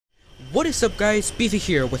What is up guys, Beefy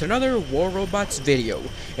here with another War Robots video,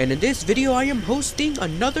 and in this video I am hosting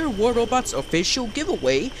another War Robots official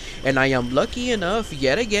giveaway, and I am lucky enough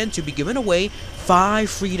yet again to be giving away 5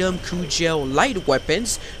 Freedom Cudgel light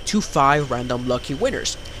weapons to 5 random lucky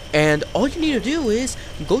winners. And all you need to do is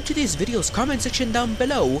go to this video's comment section down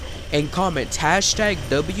below and comment hashtag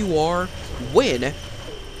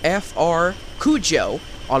WRwinFrCudgel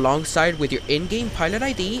alongside with your in-game pilot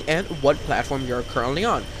ID and what platform you're currently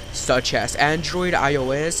on, such as Android,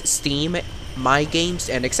 iOS, Steam, My Games,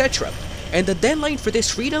 and etc. And the deadline for this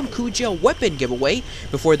Freedom Cudgel weapon giveaway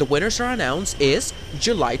before the winners are announced is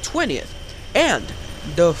July 20th. And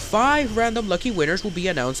the 5 random lucky winners will be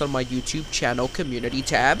announced on my YouTube channel community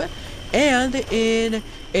tab and in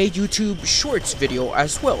a YouTube Shorts video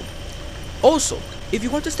as well. Also, if you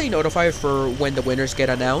want to stay notified for when the winners get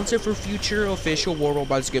announced and for future official War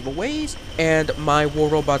Robots giveaways and my War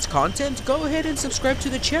Robots content, go ahead and subscribe to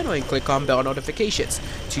the channel and click on bell notifications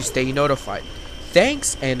to stay notified.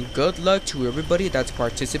 Thanks and good luck to everybody that's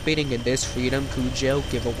participating in this Freedom Cudgel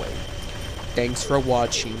giveaway. Thanks for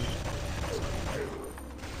watching.